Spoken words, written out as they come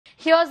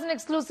Here's an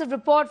exclusive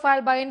report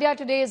filed by India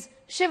Today's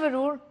Shiv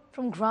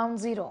from Ground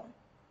Zero.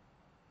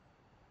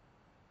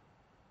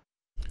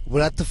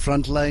 We're at the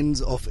front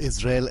lines of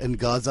Israel and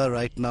Gaza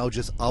right now,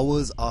 just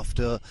hours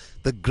after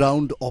the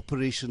ground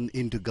operation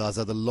into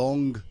Gaza. The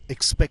long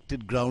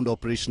expected ground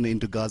operation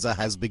into Gaza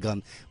has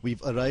begun.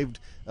 We've arrived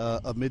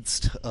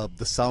amidst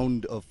the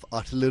sound of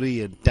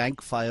artillery and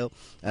tank fire,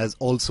 as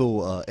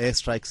also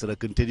airstrikes that are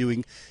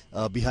continuing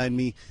behind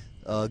me.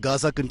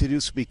 Gaza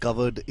continues to be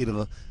covered in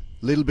a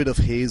little bit of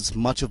haze.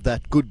 Much of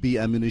that could be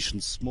ammunition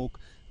smoke.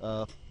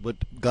 But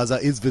Gaza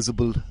is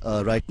visible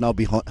right now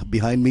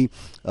behind me.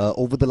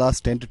 Over the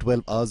last 10 to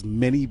 12 hours,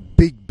 many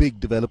big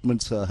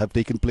developments have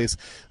taken place.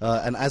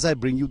 And as I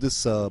bring you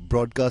this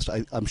broadcast,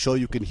 I'm sure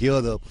you can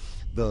hear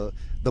the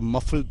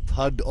muffled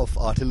thud of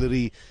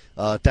artillery,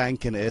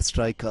 tank and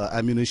airstrike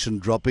ammunition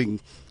dropping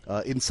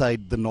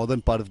inside the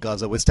northern part of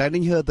Gaza. We're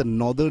standing here at the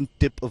northern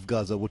tip of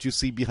Gaza. What you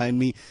see behind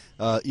me,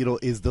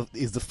 is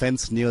the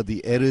fence near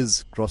the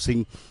Aroor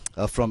crossing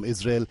from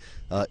Israel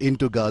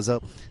into Gaza.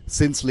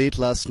 Since late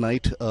last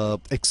night,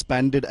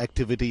 expanded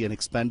activity and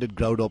expanded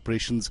ground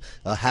operations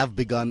have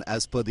begun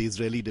as per the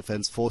Israeli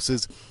Defense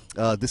Forces.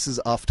 This is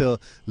after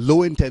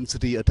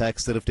low-intensity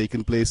attacks that have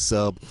taken place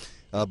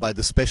by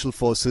the special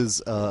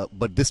forces,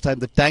 but this time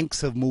the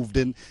tanks have moved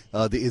in.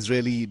 The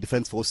Israeli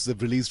Defense Forces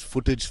have released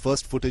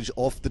first footage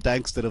of the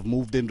tanks that have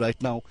moved in right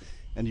now,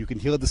 and you can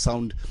hear the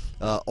sound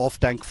of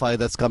tank fire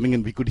that's coming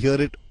in. We could hear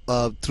it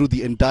through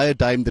the entire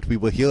time that we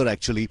were here,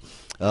 actually,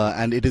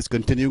 and it is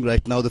continuing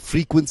right now. The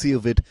frequency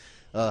of it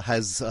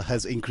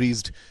has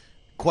increased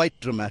quite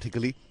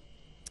dramatically.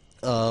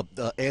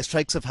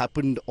 Airstrikes have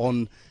happened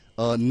on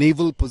a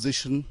naval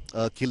position,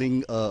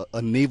 killing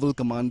a naval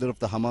commander of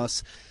the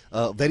Hamas.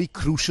 Very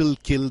crucial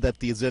kill that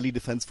the Israeli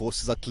Defense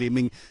Forces are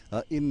claiming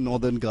in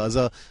northern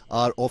Gaza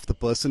are of the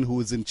person who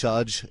is in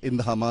charge in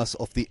the Hamas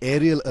of the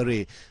aerial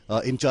array,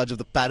 in charge of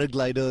the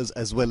paragliders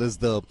as well as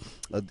the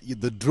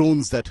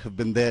drones that have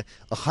been there.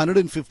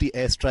 150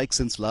 airstrikes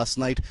since last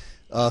night,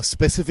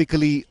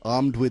 specifically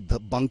armed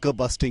with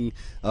bunker-busting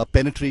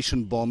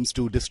penetration bombs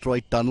to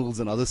destroy tunnels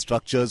and other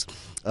structures.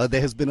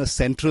 There has been a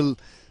central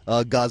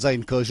Gaza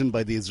incursion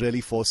by the Israeli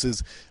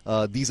forces.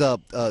 These are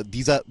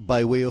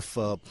by way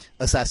of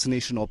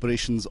assassination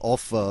operations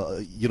of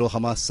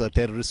Hamas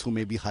terrorists who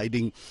may be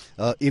hiding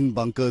in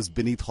bunkers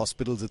beneath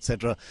hospitals,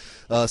 etc.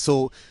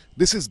 So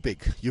this is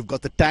big. You've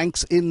got the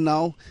tanks in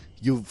now.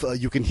 You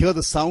can hear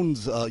the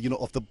sounds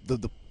of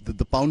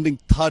the pounding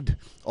thud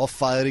of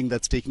firing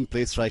that's taking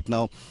place right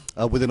now,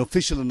 with an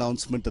official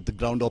announcement that the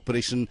ground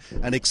operation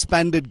and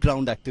expanded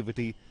ground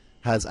activity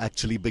has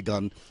actually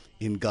begun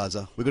in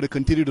Gaza. We're going to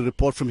continue to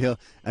report from here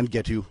and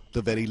get you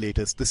the very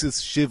latest. This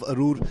is Shiv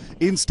Aroor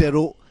in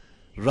stereo,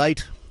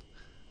 right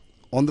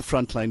on the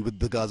front line with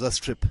the Gaza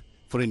Strip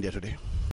for India Today.